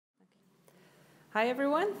Hi,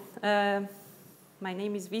 everyone. My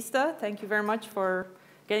name is Visda. Thank you very much for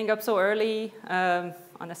getting up so early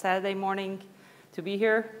on a Saturday morning to be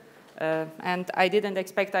here. And I didn't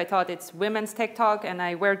expect, I thought it's Women's Tech Talk, and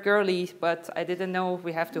I wear girly, but I didn't know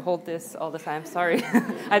we have to hold this all the time. Sorry.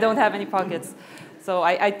 I don't have any pockets. So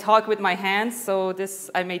I talk with my hands, so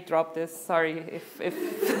I may drop this. Sorry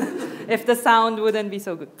if the sound wouldn't be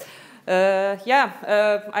so good.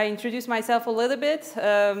 I introduce myself a little bit.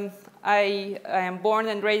 I am born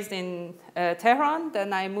and raised in Tehran.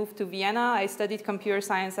 Then I moved to Vienna. I studied computer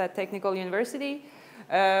science at Technical University.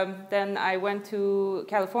 Then I went to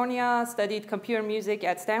California, studied computer music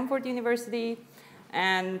at Stanford University.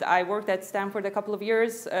 And I worked at Stanford a couple of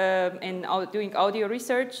years in doing audio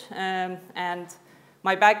research. And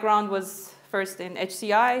my background was first in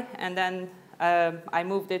HCI, and then I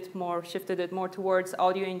shifted it more towards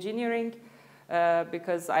audio engineering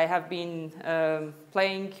because I have been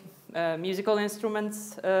playing musical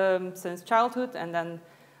instruments since childhood, and then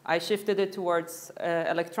I shifted it towards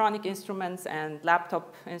electronic instruments and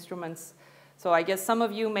laptop instruments. So I guess some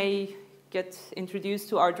of you may get introduced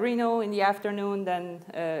to Arduino in the afternoon. Then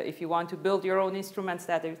if you want to build your own instruments,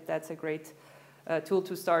 that's a great tool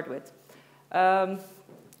to start with.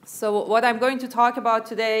 So what I'm going to talk about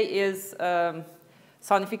today is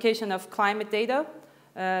sonification of climate data.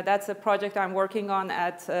 That's a project I'm working on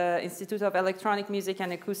at Institute of Electronic Music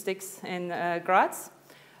and Acoustics in Graz.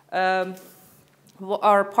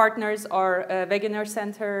 Our partners are Wegener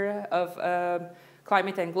Center of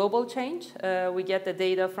Climate and Global Change. We get the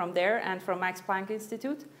data from there and from Max Planck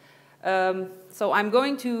Institute. So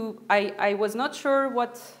I was not sure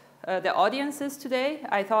what the audience is today.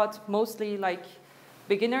 I thought mostly like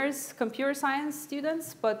beginners, computer science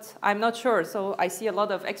students, but I'm not sure. So I see a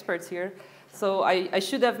lot of experts here. So I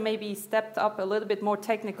should have maybe stepped up a little bit more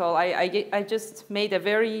technical. I just made a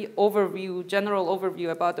very general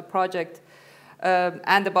overview about the project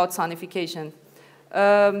and about sonification.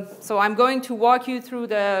 So I'm going to walk you through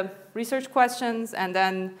the research questions and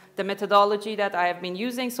then the methodology that I have been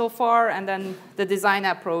using so far, and then the design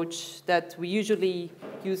approach that we usually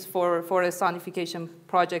use for a sonification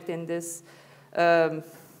project in this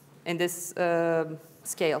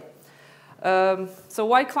scale. So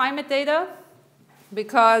why climate data?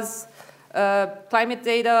 Because climate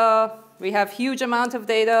data, we have huge amount of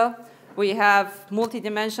data. We have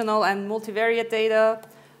multidimensional and multivariate data.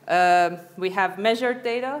 We have measured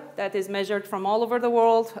data that is measured from all over the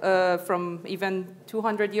world, from even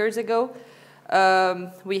 200 years ago.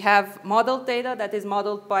 We have modeled data that is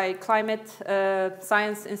modeled by climate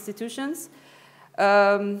science institutions.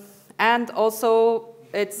 And also,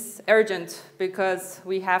 it's urgent because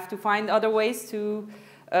we have to find other ways to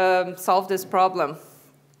solve this problem.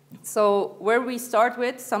 So where we start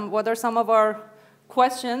with, what are some of our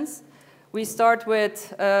questions? We start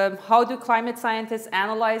with how do climate scientists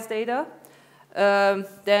analyze data?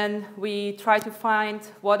 Then we try to find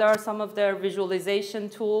what are some of their visualization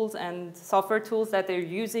tools and software tools that they're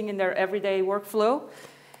using in their everyday workflow.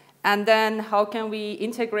 And then how can we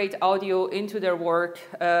integrate audio into their work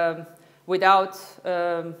without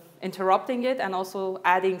interrupting it and also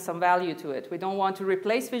adding some value to it. We don't want to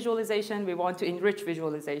replace visualization, we want to enrich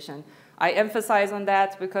visualization. I emphasize on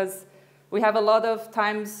that because we have a lot of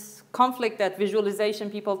times conflict that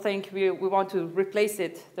visualization, people think we want to replace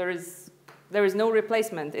it. There is no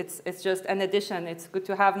replacement, it's just an addition. It's good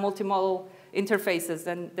to have multimodal interfaces,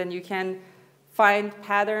 then you can find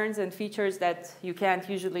patterns and features that you can't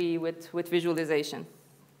usually with visualization.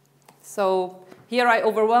 So here I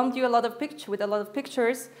overwhelmed you with a lot of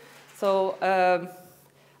pictures. So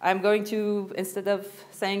I'm going to, instead of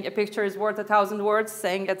saying a picture is worth 1,000 words,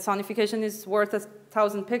 saying that sonification is worth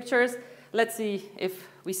 1,000 pictures. Let's see if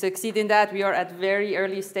we succeed in that. We are at very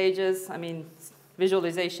early stages. I mean,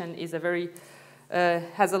 visualization is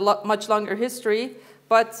has a much longer history,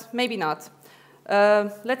 but maybe not.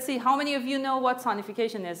 Let's see, how many of you know what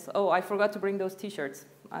sonification is? Oh, I forgot to bring those t-shirts.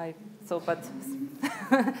 How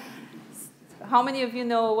many of you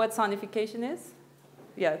know what sonification is?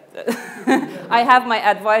 Yeah. I have my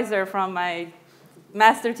advisor from my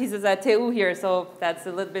master thesis at TU here, so that's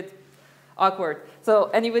a little bit awkward. So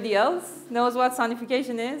anybody else knows what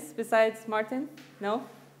sonification is besides Martin? No?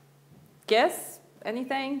 Guess?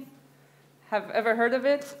 Anything? Have ever heard of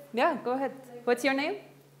it? Yeah, go ahead. What's your name?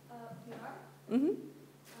 PR. Mm-hmm.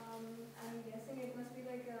 I'm guessing it must be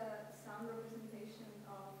like a sound representation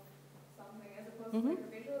of something as opposed to like a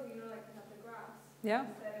visual, like you have the graphs. Yeah.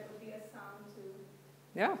 Instead it would be a sound to...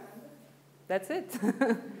 Yeah, that's it.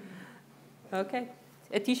 Okay,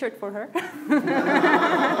 a t-shirt for her.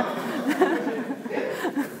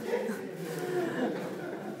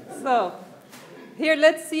 So Here,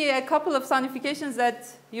 let's see a couple of sonifications that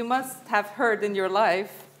you must have heard in your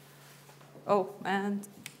life. Oh, and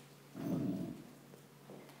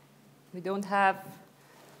we don't have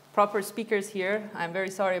proper speakers here. I'm very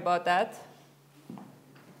sorry about that.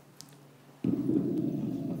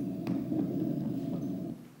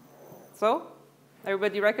 So,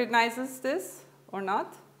 everybody recognizes this or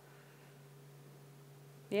not?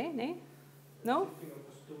 Yeah, nay? No?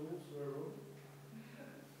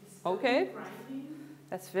 Okay.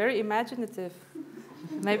 That's very imaginative.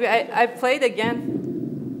 Maybe I played again.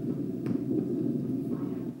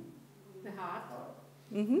 The heart.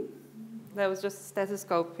 Mm-hmm. That was just a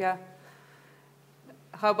stethoscope, yeah.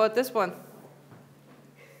 How about this one?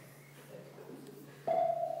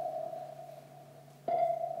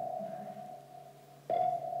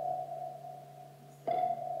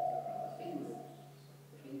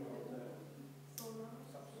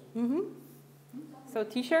 Mm-hmm. So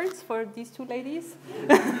t-shirts for these two ladies?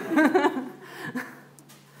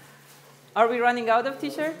 Are we running out of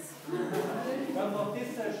t-shirts?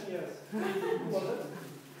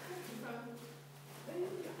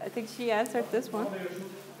 I think she answered this one.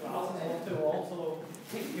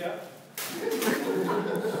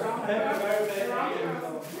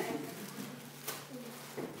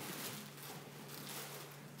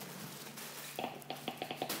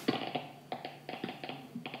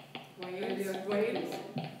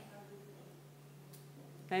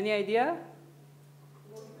 Any idea?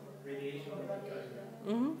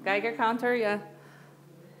 Mm-hmm. Geiger counter, yeah.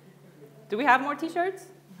 Do we have more t-shirts?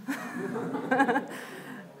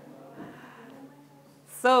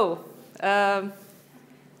 So,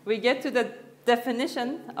 we get to the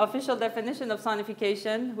definition, official definition of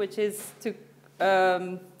sonification, which is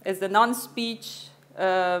the non-speech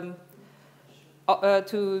to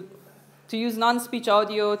use non-speech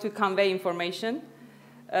audio to convey information.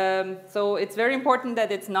 So it's very important that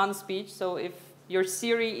it's non-speech. So if your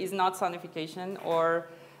Siri is not sonification, or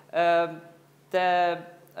the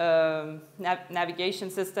navigation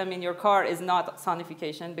system in your car is not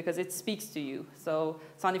sonification, because it speaks to you. So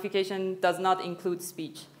sonification does not include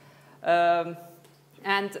speech. In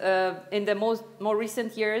the more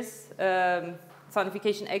recent years,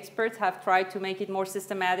 sonification experts have tried to make it more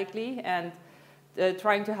systematically and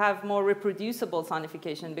trying to have more reproducible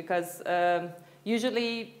sonification, because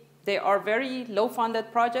usually they are very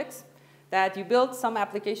low-funded projects that you build some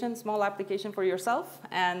application, small application for yourself,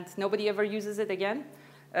 and nobody ever uses it again.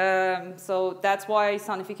 So that's why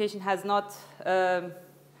sonification has not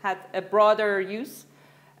had a broader use,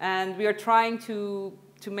 and we are trying to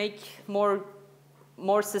make more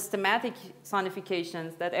systematic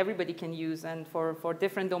sonifications that everybody can use, and for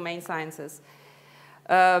different domain sciences.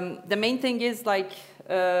 The main thing is that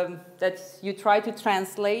you try to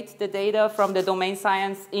translate the data from the domain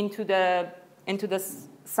science into the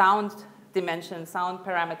sound dimension, sound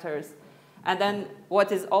parameters. And then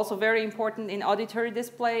what is also very important in auditory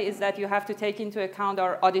display is that you have to take into account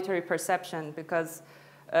our auditory perception, because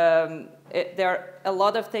there are a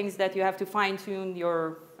lot of things that you have to fine-tune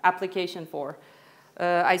your application for.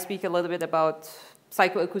 I speak a little bit about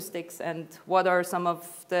psychoacoustics and what are some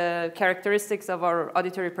of the characteristics of our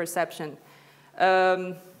auditory perception.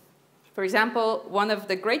 For example, one of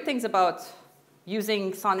the great things about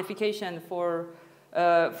using sonification for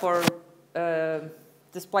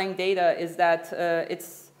displaying data is that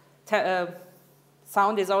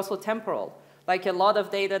sound is also temporal. Like a lot of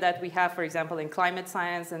data that we have, for example, in climate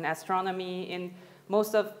science and astronomy, in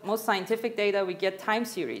most scientific data, we get time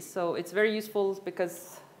series. So it's very useful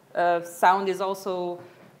because sound is also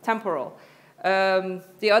temporal.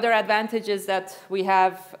 The other advantage is that we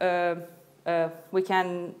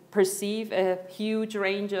can perceive a huge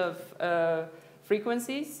range of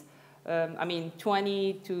frequencies. I mean,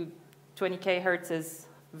 20 to 20K hertz is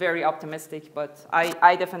very optimistic, but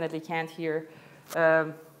I definitely can't hear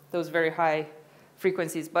those very high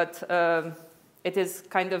frequencies. But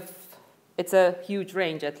it's a huge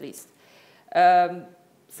range at least.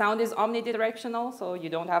 Sound is omnidirectional, so you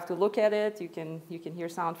don't have to look at it. You can hear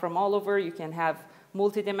sound from all over. You can have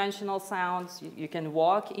multidimensional sounds. You can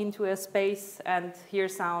walk into a space and hear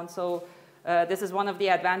sound. So this is one of the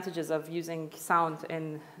advantages of using sound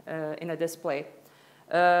in a display.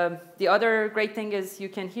 The other great thing is you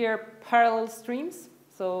can hear parallel streams.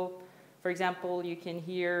 So, for example, you can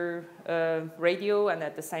hear radio, and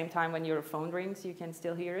at the same time when your phone rings, you can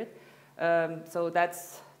still hear it. So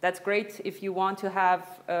that's great if you want to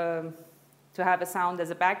have a sound as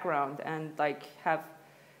a background and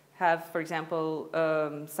have, for example,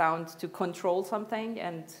 sound to control something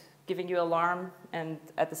and giving you alarm, and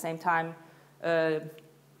at the same time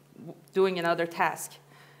doing another task.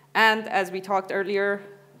 And as we talked earlier,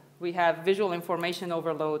 we have visual information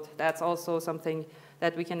overload. That's also something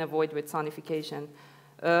that we can avoid with sonification.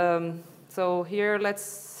 So here,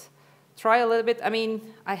 let's try a little bit. I mean,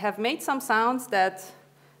 I have made some sounds that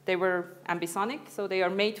they were ambisonic, so they are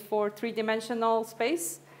made for three-dimensional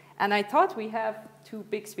space. And I thought we have two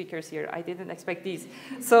big speakers here. I didn't expect these.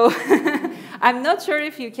 So I'm not sure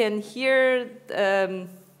if you can hear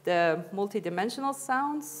the multi-dimensional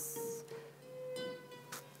sounds.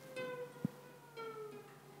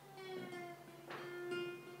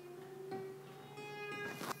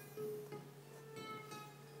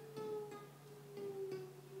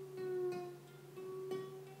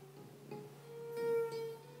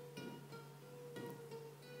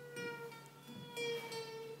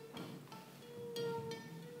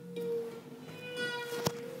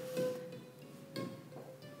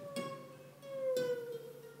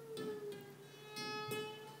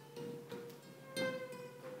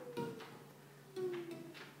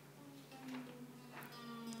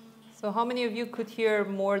 So how many of you could hear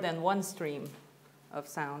more than one stream of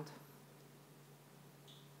sound?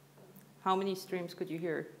 How many streams could you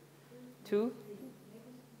hear? Two?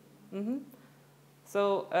 Mm-hmm.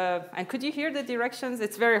 So, and could you hear the directions?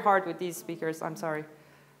 It's very hard with these speakers, I'm sorry.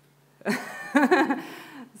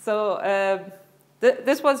 So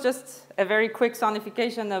this was just a very quick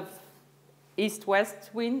sonification of east-west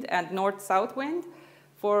wind and north-south wind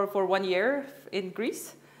for 1 year in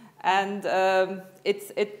Greece. And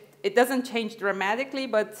it doesn't change dramatically,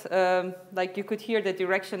 but like you could hear the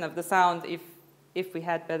direction of the sound if we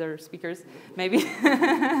had better speakers, maybe.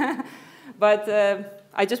 But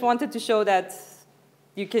I just wanted to show that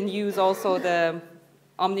you can use also the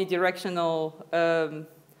omnidirectional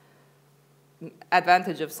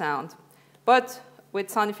advantage of sound. But with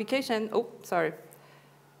sonification, oh, sorry.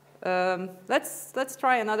 Let's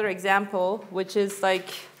try another example, which is like,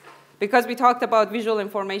 because we talked about visual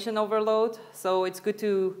information overload, so it's good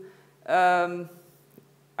to,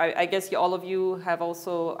 I guess all of you have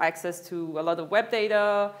also access to a lot of web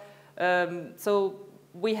data. So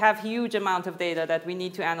we have huge amount of data that we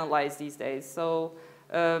need to analyze these days. So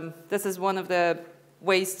this is one of the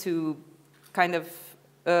ways to kind of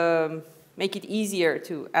make it easier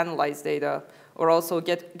to analyze data, or also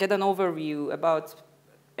get an overview about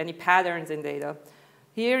any patterns in data.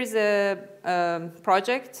 Here is a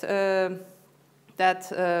project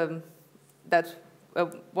that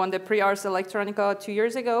won the Prix Ars Electronica 2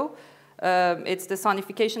 years ago. It's the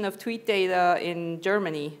sonification of tweet data in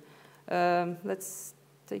Germany. Let's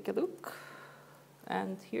take a look.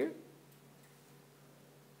 And here.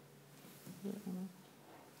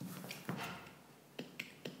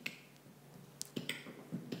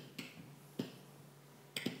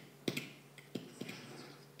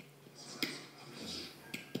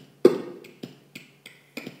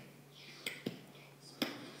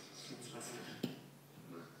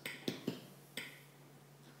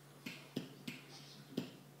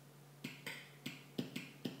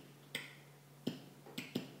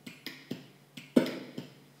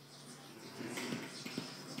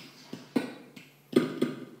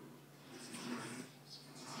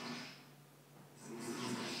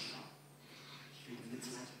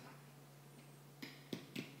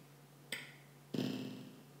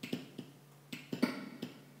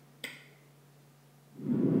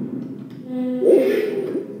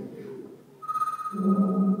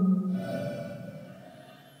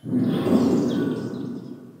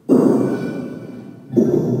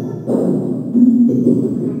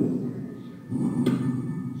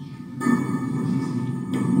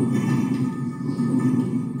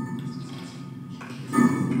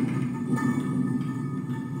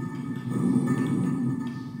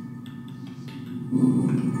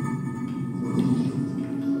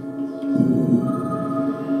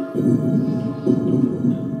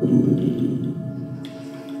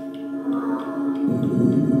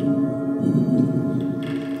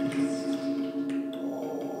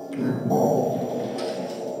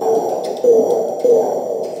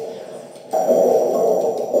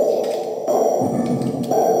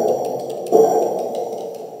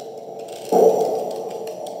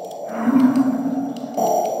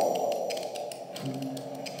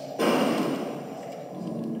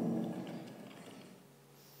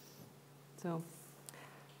 So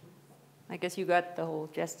I guess you got the whole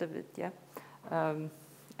gist of it, yeah?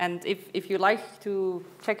 And if you like to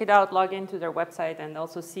check it out, log into their website and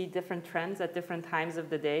also see different trends at different times of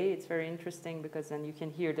the day. It's very interesting because then you can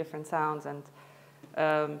hear different sounds and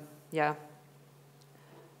yeah.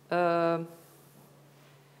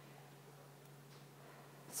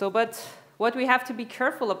 So, but what we have to be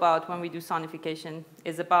careful about when we do sonification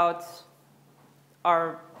is about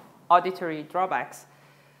our auditory drawbacks.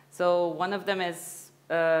 So one of them is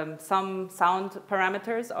some sound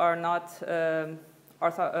parameters are not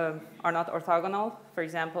orthogonal. For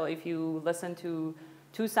example, if you listen to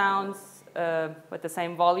two sounds with the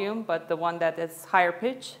same volume, but the one that is higher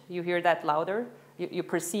pitch, you hear that louder. You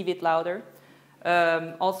perceive it louder.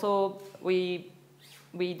 Also, we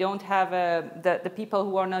don't have the people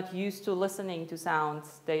who are not used to listening to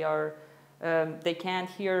sounds. They can't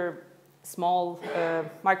hear small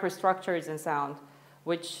microstructures in sound,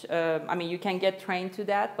 which I mean, you can get trained to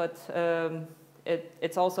that, but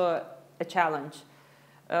it's also a challenge.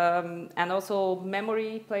 And also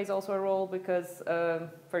memory plays also a role because,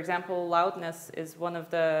 for example, loudness is one of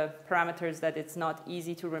the parameters that it's not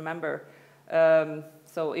easy to remember.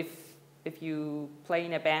 So if you play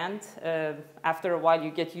in a band, after a while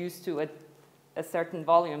you get used to a certain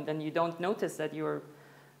volume, then you don't notice that you're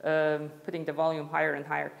putting the volume higher and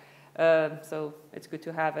higher. So it's good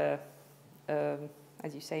to have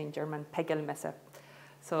as you say in German, Pegelmesser.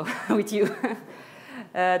 So with you.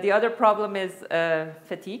 The other problem is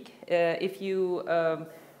fatigue. If you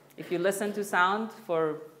listen to sound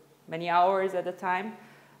for many hours at a time,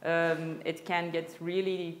 it can get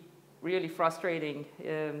really, really frustrating.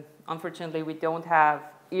 Unfortunately, we don't have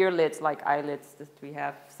earlids like eyelids that we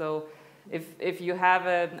have. So if you have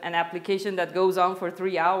an application that goes on for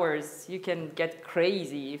 3 hours, you can get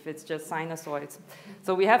crazy if it's just sinusoids.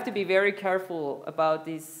 So we have to be very careful about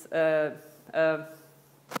these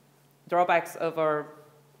drawbacks of our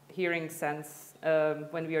hearing sense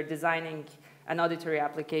when we are designing an auditory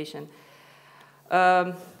application.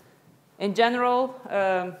 In general,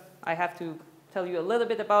 I have to tell you a little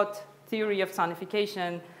bit about theory of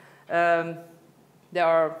sonification.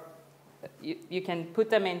 You can put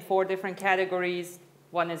them in 4 different categories.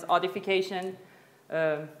 One is audification,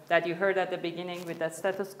 that you heard at the beginning with that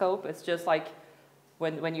stethoscope. It's just like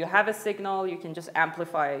when you have a signal, you can just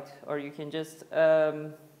amplify it, or you can just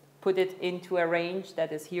put it into a range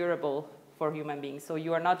that is hearable for human beings. So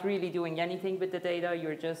you are not really doing anything with the data,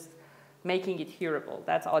 you're just making it hearable.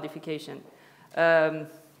 That's audification.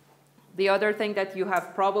 The other thing that you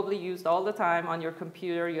have probably used all the time on your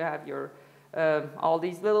computer, you have your all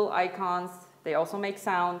these little icons. They also make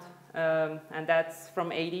sound, and that's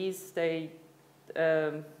from 80s.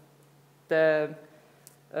 The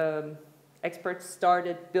experts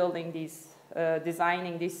started building these,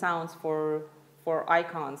 designing these sounds for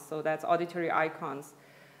icons. So that's auditory icons.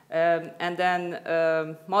 And then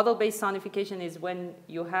model-based sonification is when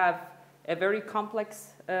you have a very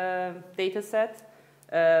complex data set.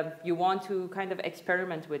 You want to kind of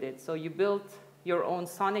experiment with it. So you build your own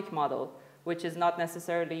sonic model, which is not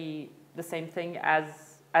necessarily the same thing as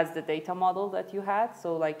the data model that you had.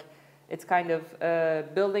 So like it's kind of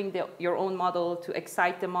building your own model to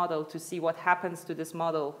excite the model to see what happens to this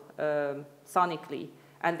model sonically.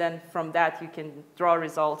 And then from that, you can draw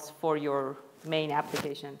results for your main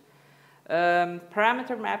application.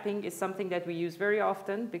 Parameter mapping is something that we use very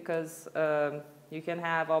often because you can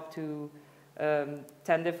have up to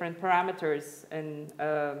 10 different parameters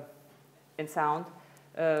in sound.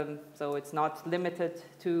 So it's not limited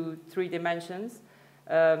to 3 dimensions.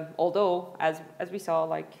 Although, as we saw,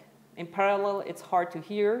 like in parallel, it's hard to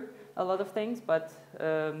hear a lot of things. But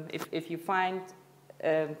if you find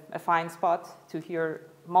a fine spot to hear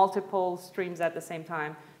multiple streams at the same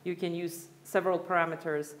time, you can use several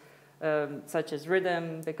parameters such as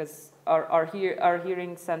rhythm, because our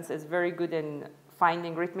hearing sense is very good in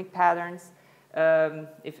finding rhythmic patterns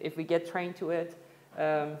if we get trained to it.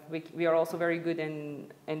 We are also very good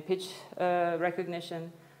in pitch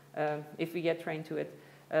recognition if we get trained to it.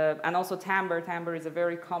 And also timbre. Timbre is a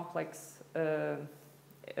very complex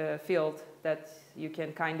field that you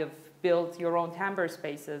can kind of build your own timbre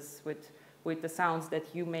spaces with the sounds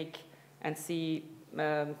that you make and see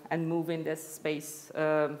and move in this space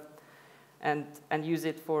and use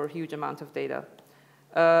it for a huge amount of data.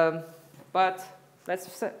 But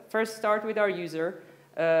let's first start with our user.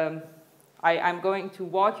 I'm going to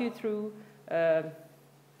walk you through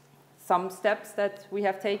some steps that we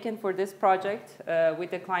have taken for this project with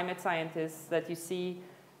the climate scientists, that you see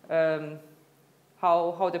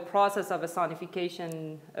how the process of a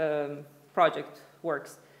sonification project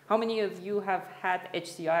works. How many of you have had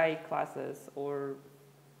HCI classes, or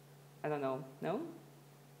I don't know, no?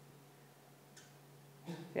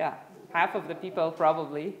 Yeah, half of the people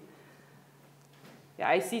probably. Yeah,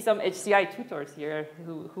 I see some HCI tutors here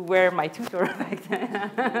who were my tutor back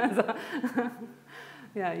then. So,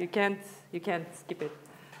 yeah, you can't skip it.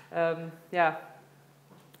 Yeah.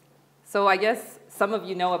 So I guess some of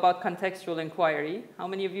you know about contextual inquiry. How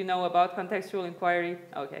many of you know about contextual inquiry?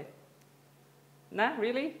 Okay. Nah,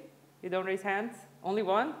 really? You don't raise hands? Only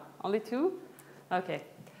one? Only two? Okay.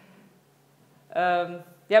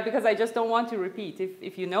 Yeah, because I just don't want to repeat.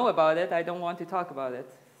 If you know about it, I don't want to talk about it.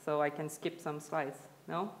 So I can skip some slides.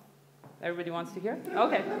 No? Everybody wants to hear?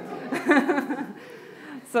 Okay.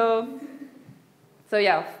 So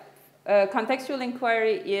yeah, contextual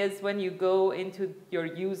inquiry is when you go into your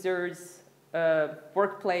user's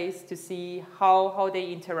workplace to see how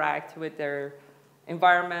they interact with their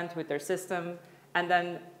environment, with their system, and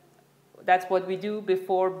then that's what we do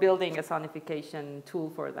before building a sonification tool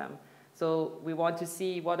for them. So we want to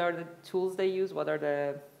see what are the tools they use, what are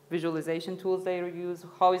the visualization tools they use,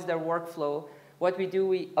 how is their workflow. What we do,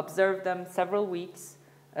 we observe them several weeks.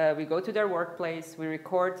 We go to their workplace, we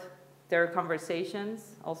record their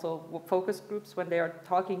conversations, also focus groups when they are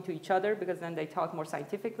talking to each other, because then they talk more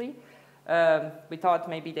scientifically. We thought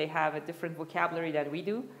maybe they have a different vocabulary than we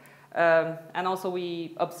do. And also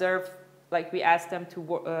we observe, like we ask them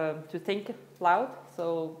to think loud.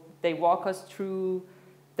 So they walk us through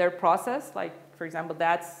their process. Like, for example,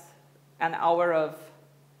 that's an hour of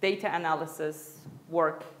data analysis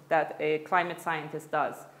work that a climate scientist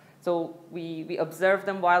does. So we observe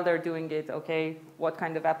them while they're doing it, okay, what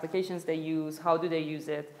kind of applications they use, how do they use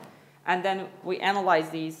it, and then we analyze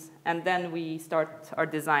these, and then we start our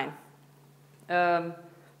design.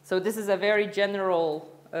 So this is a very general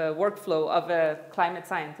workflow of a climate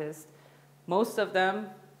scientist. Most of them,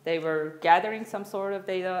 they were gathering some sort of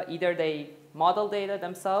data. Either they model data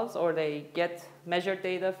themselves, or they get measured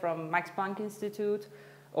data from Max Planck Institute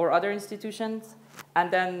or other institutions,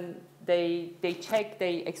 and then they check,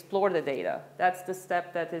 they explore the data. That's the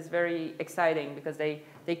step that is very exciting, because they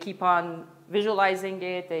keep on visualizing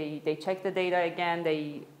it, they check the data again,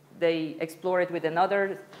 they explore it with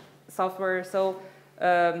another software. So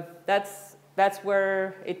that's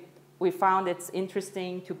where we found it's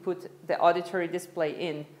interesting to put the auditory display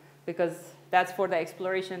in, because that's for the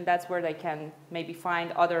exploration, that's where they can maybe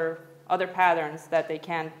find other patterns that they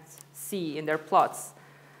can't see in their plots.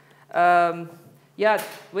 Yeah,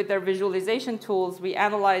 with their visualization tools, we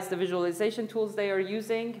analyze the visualization tools they are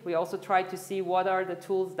using. We also try to see what are the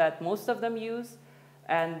tools that most of them use.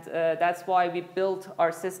 And that's why we built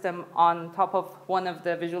our system on top of one of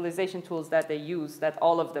the visualization tools that they use, that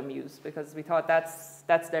all of them use, because we thought that's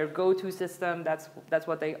their go-to system, that's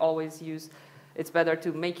what they always use. It's better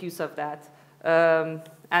to make use of that.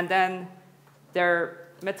 And then their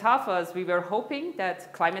metaphors, we were hoping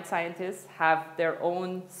that climate scientists have their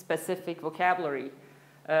own specific vocabulary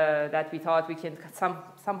that we thought we can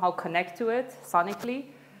somehow connect to it sonically.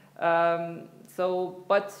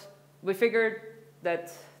 But we figured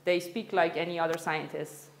that they speak like any other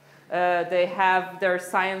scientists. They have their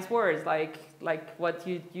science words, like what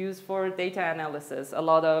you use for data analysis, a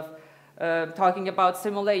lot of talking about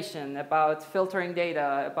simulation, about filtering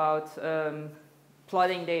data, about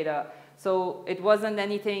plotting data. So it wasn't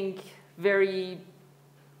anything very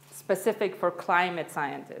specific for climate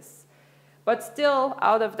scientists. But still,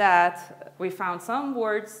 out of that, we found some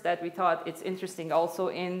words that we thought it's interesting also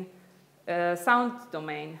in sound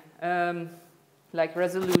domain, like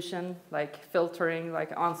resolution, like filtering,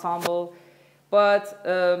 like ensemble. But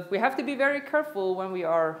we have to be very careful when we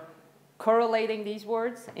are correlating these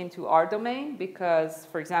words into our domain, because,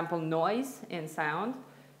 for example, noise in sound,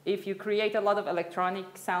 if you create a lot of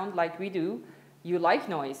electronic sound like we do, you like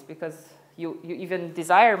noise because you even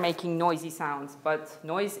desire making noisy sounds. But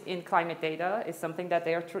noise in climate data is something that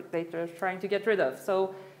they're trying to get rid of.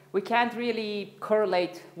 So we can't really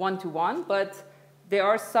correlate one-to-one, but there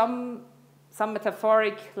are some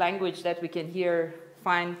metaphoric language that we can here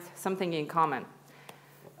find something in common.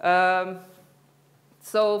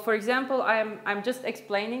 So, for example, I'm just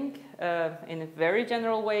explaining in a very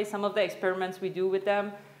general way some of the experiments we do with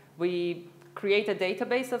them. We create a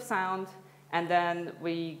database of sound, and then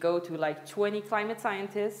we go to like 20 climate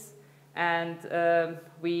scientists, and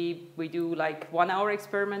we do like 1 hour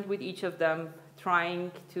experiment with each of them,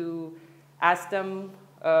 trying to ask them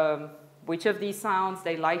which of these sounds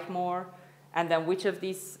they like more, and then which of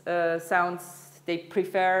these sounds they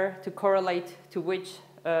prefer to correlate to which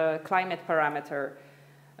climate parameter.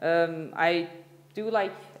 I do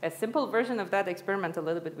like a simple version of that experiment a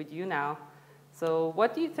little bit with you now. So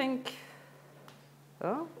what do you think?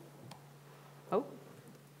 Oh,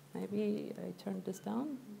 maybe I turned this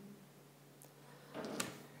down.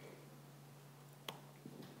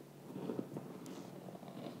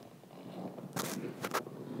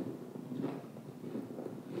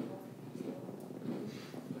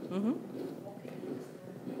 Mm-hmm.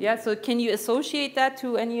 Yeah, so can you associate that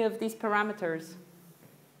to any of these parameters?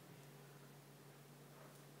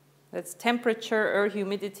 That's temperature, air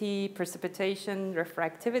humidity, precipitation,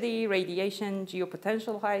 refractivity, radiation,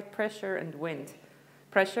 geopotential height, pressure, and wind.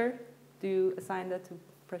 Pressure, do you assign that to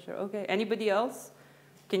pressure? Okay, anybody else?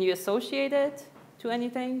 Can you associate it to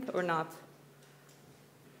anything or not?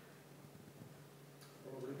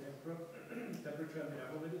 Probably temperature and air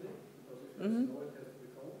humidity, because if Mm-hmm. there's snow, it has to be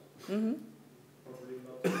cold. Mm-hmm. Probably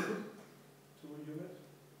not too humid.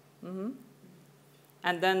 Mm-hmm.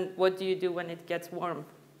 And then what do you do when it gets warm?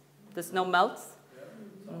 The snow melts? Yeah,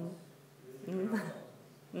 Mm-hmm.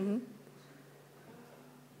 Mm-hmm.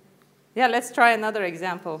 Yeah, let's try another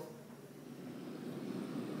example.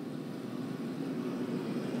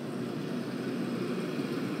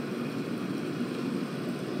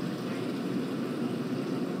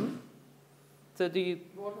 So do you,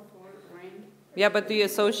 Waterfall, rain. yeah, but do you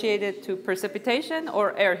associate it to precipitation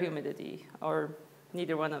or air humidity, or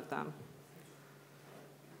neither one of them?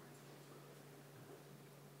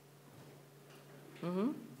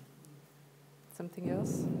 Mm-hmm. Something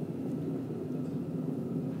else?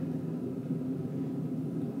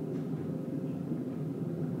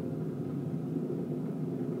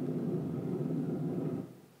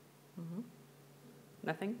 Mm-hmm.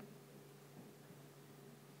 Nothing?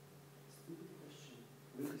 Stupid question.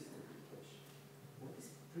 Really stupid question. What is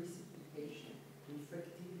precipitation,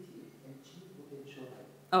 refractivity, and geopotential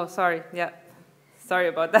height? Oh, sorry. Yeah. Sorry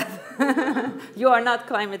about that. You are not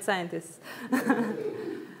climate scientists.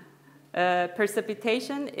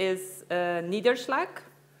 Precipitation is Niederschlag.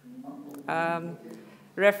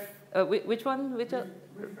 Which one?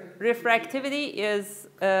 Refractivity is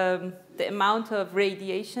the amount of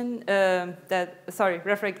radiation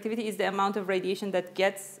refractivity is the amount of radiation that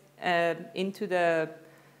gets into the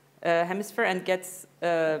hemisphere and gets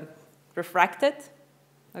refracted.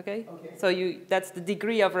 Okay? So that's the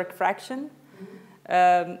degree of refraction.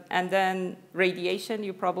 And then radiation,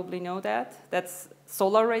 you probably know that. That's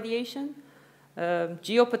solar radiation.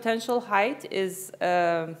 Geopotential height is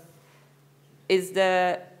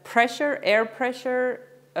the pressure, air pressure,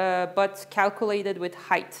 but calculated with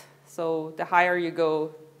height. So the higher you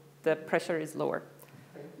go, the pressure is lower.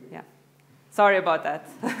 Yeah. Sorry about that.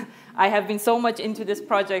 I have been so much into this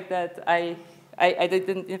project that I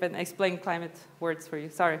didn't even explain climate words for you.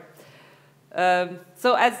 Sorry.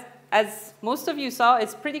 So as most of you saw,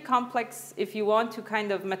 it's pretty complex if you want to kind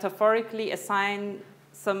of metaphorically associate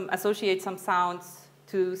some sounds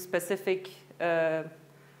to specific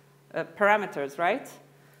parameters, right?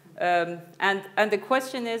 And the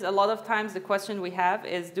question is, a lot of times the question we have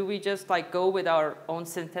is, do we just like go with our own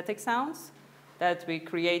synthetic sounds that we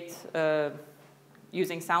create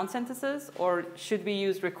using sound synthesis, or should we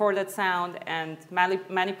use recorded sound and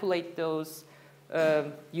manipulate those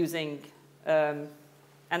using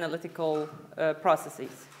analytical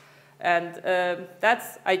processes? And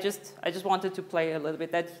I just wanted to play a little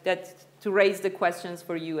bit to raise the questions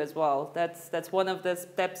for you as well. That's one of the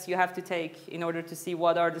steps you have to take in order to see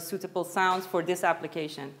what are the suitable sounds for this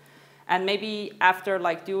application. And maybe after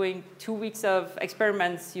like doing 2 weeks of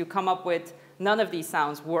experiments, you come up with none of these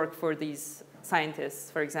sounds work for these scientists,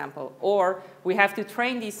 for example. Or we have to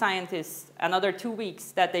train these scientists another 2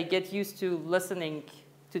 weeks that they get used to listening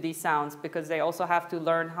to these sounds, because they also have to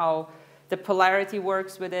learn how the polarity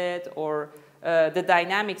works with it, or the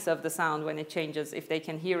dynamics of the sound when it changes, if they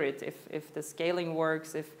can hear it, if the scaling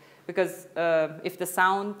works, because if the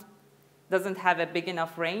sound doesn't have a big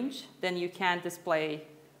enough range, then you can't display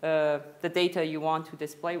the data you want to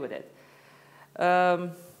display with it.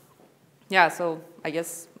 Yeah, so I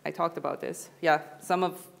guess I talked about this. Yeah, some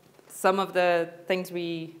of the things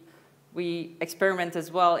we experiment as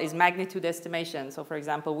well is magnitude estimation. So for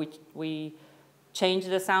example, we change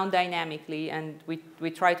the sound dynamically, and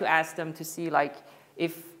we try to ask them to see like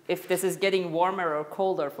if this is getting warmer or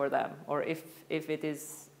colder for them, or if it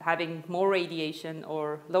is having more radiation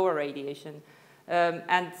or lower radiation.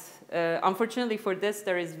 And unfortunately for this,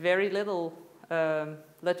 there is very little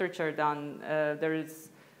literature done. There is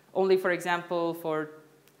only, for example, for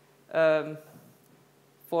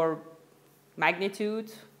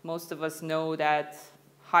magnitude, most of us know that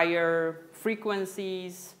higher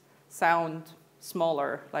frequencies sound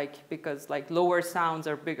smaller, because lower sounds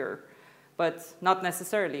are bigger, but not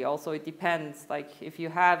necessarily. Also, it depends. Like if you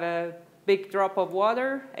have a big drop of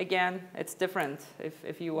water, again, it's different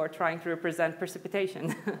if you are trying to represent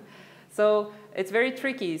precipitation. So it's very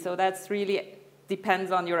tricky. So that's really depends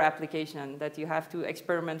on your application, that you have to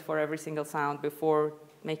experiment for every single sound before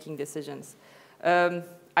making decisions.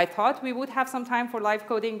 I thought we would have some time for live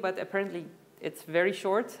coding, but apparently it's very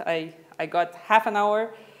short. I got half an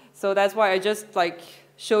hour. So that's why I just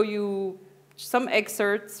show you some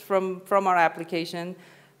excerpts from our application.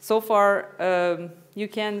 so far, you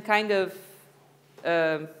can kind of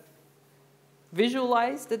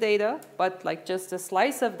visualize the data, but like just a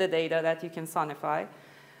slice of the data that you can sonify.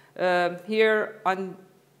 Here on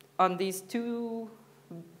these two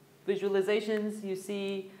visualizations, you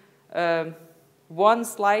see one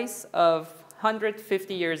slice of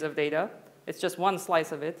 150 years of data. It's just one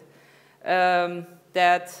slice of it.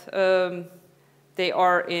 They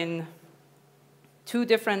are in two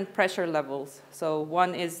different pressure levels. So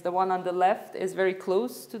one is the one on the left is very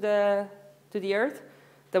close to the Earth.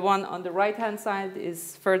 The one on the right-hand side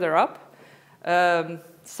is further up.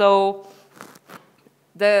 So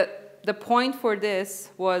the point for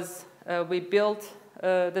this was we built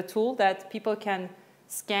the tool that people can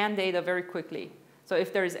scan data very quickly. So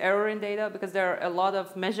if there is error in data, because there are a lot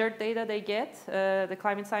of measured data they get, the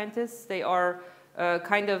climate scientists, they are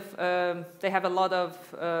they have a lot of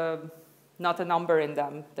not a number in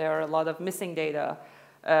them. There are a lot of missing data,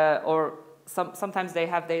 or sometimes they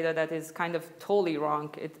have data that is kind of totally wrong.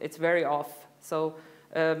 It's very off. So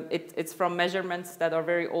it's from measurements that are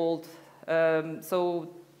very old. So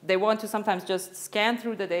they want to sometimes just scan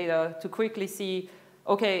through the data to quickly see,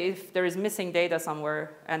 okay, if there is missing data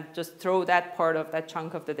somewhere, and just throw that part of that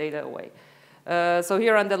chunk of the data away. So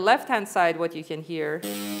here on the left-hand side, what you can hear,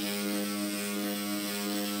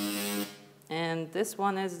 and this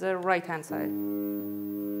one is the right-hand side.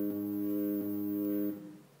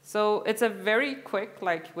 So it's a very quick,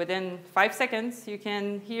 like within 5 seconds, you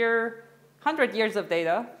can hear 100 years of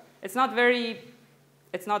data. It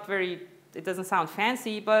doesn't sound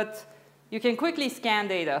fancy, but you can quickly scan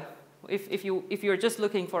data if you're just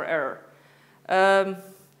looking for error.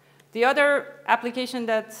 The other application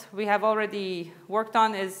that we have already worked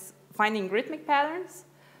on is finding rhythmic patterns.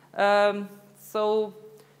 So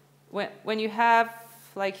when you have,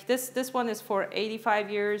 like this one is for 85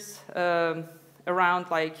 years, around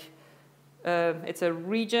like, it's a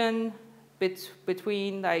region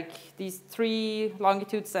between like these 3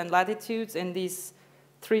 longitudes and latitudes in these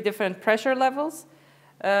 3 different pressure levels.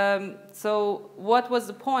 So what was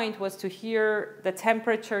the point was to hear the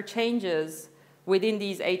temperature changes within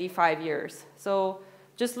these 85 years. So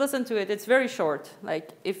just listen to it. It's very short.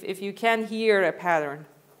 Like if you can hear a pattern.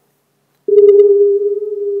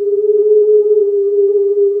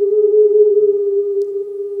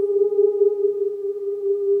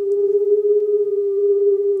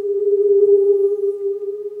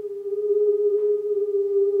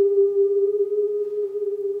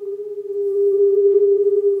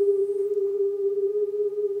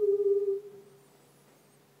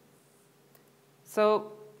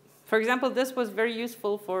 So, for example, this was very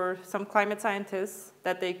useful for some climate scientists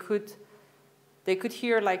that they could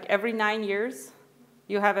hear like every 9 years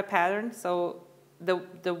you have a pattern. So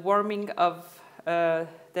the warming of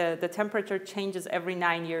the temperature changes every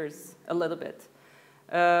 9 years a little bit.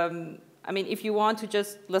 I mean, if you want to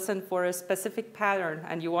just listen for a specific pattern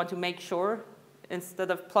and you want to make sure,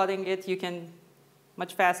 instead of plotting it, you can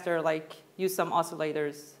much faster like use some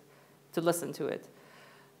oscillators to listen to it.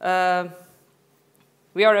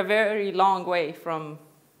 We are a very long way from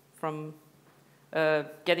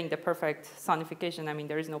getting the perfect sonification. I mean,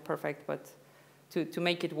 there is no perfect, but to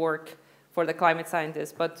make it work for the climate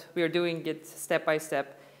scientists, but we are doing it step by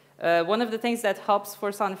step. One of the things that helps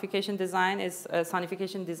for sonification design is a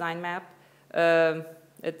sonification design map.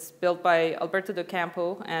 It's built by Alberto de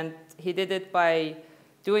Campo, and he did it by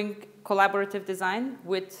doing collaborative design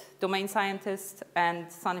with domain scientists and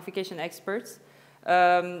sonification experts.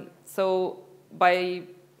 So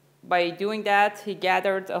by doing that, he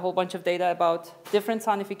gathered a whole bunch of data about different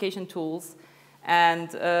sonification tools. And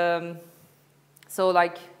so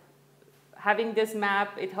like having this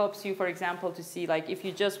map, it helps you, for example, to see like if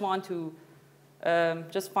you just want to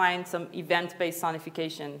just find some event-based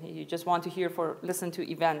sonification, you just want to listen to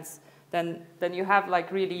events, then you have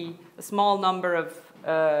like really a small number of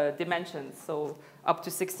dimensions, so up to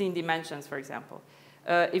 16 dimensions, for example.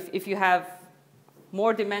 If you have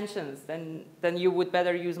more dimensions, then you would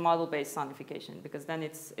better use model-based sonification, because then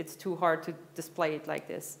it's too hard to display it like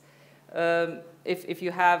this. If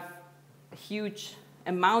you have a huge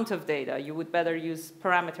amount of data, you would better use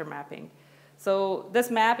parameter mapping. So this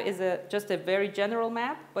map is just a very general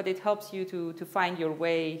map, but it helps you to find your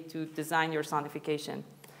way to design your sonification.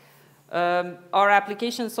 Our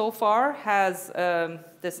application so far has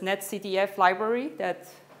this NetCTF library that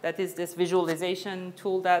is this visualization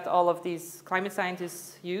tool that all of these climate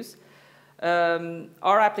scientists use.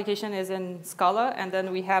 Our application is in Scala, and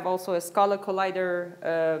then we have also a Scala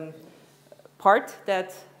collider part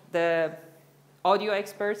that the audio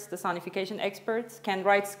experts, the sonification experts, can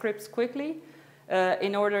write scripts quickly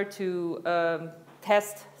in order to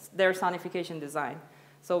test their sonification design.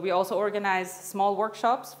 So we also organize small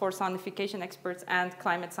workshops for sonification experts and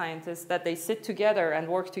climate scientists that they sit together and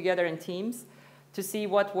work together in teams to see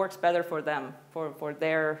what works better for them, for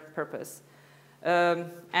their purpose.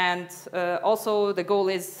 Also the goal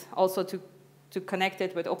is also to connect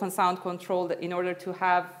it with open sound control in order to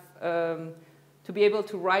have, to be able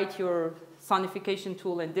to write your sonification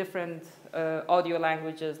tool in different audio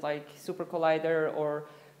languages like Super Collider or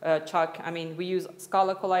Chuck. I mean, we use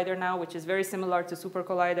Scala Collider now, which is very similar to Super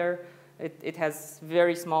Collider. It has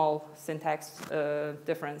very small syntax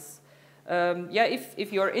difference. Yeah,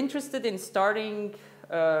 if you're interested in starting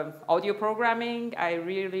audio programming, I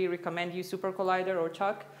really recommend you Super Collider or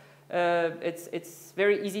Chuck. It's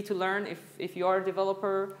very easy to learn. If you are a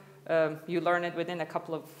developer, you learn it within a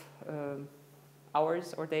couple of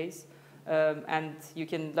hours or days. And you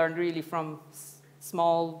can learn really from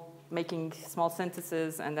making small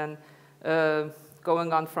sentences and then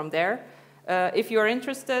going on from there. If you're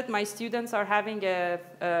interested, my students are having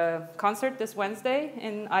a concert this Wednesday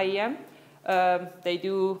in IEM. They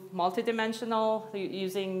do multidimensional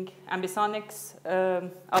using ambisonics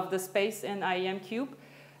of the space in IEM Cube.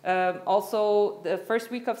 Also, the first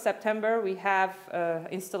week of September, we have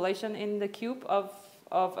installation in the Cube of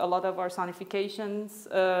a lot of our sonifications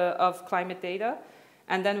of climate data.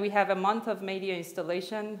 And then we have a month of media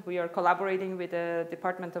installation. We are collaborating with the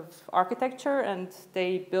Department of Architecture, and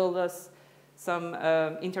they build us some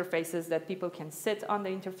interfaces that people can sit on the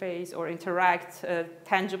interface or interact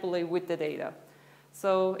tangibly with the data.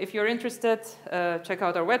 So if you're interested, check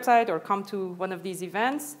out our website or come to one of these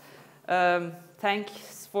events.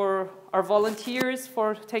 Thanks for our volunteers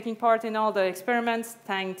for taking part in all the experiments.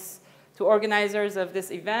 Thanks to organizers of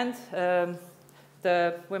this event,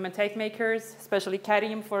 the Women Tape Makers, especially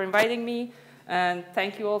Karim for inviting me. And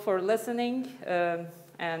thank you all for listening.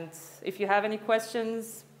 And if you have any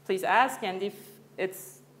questions, please ask. And if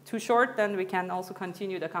it's too short, then we can also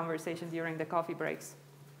continue the conversation during the coffee breaks.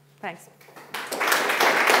 Thanks.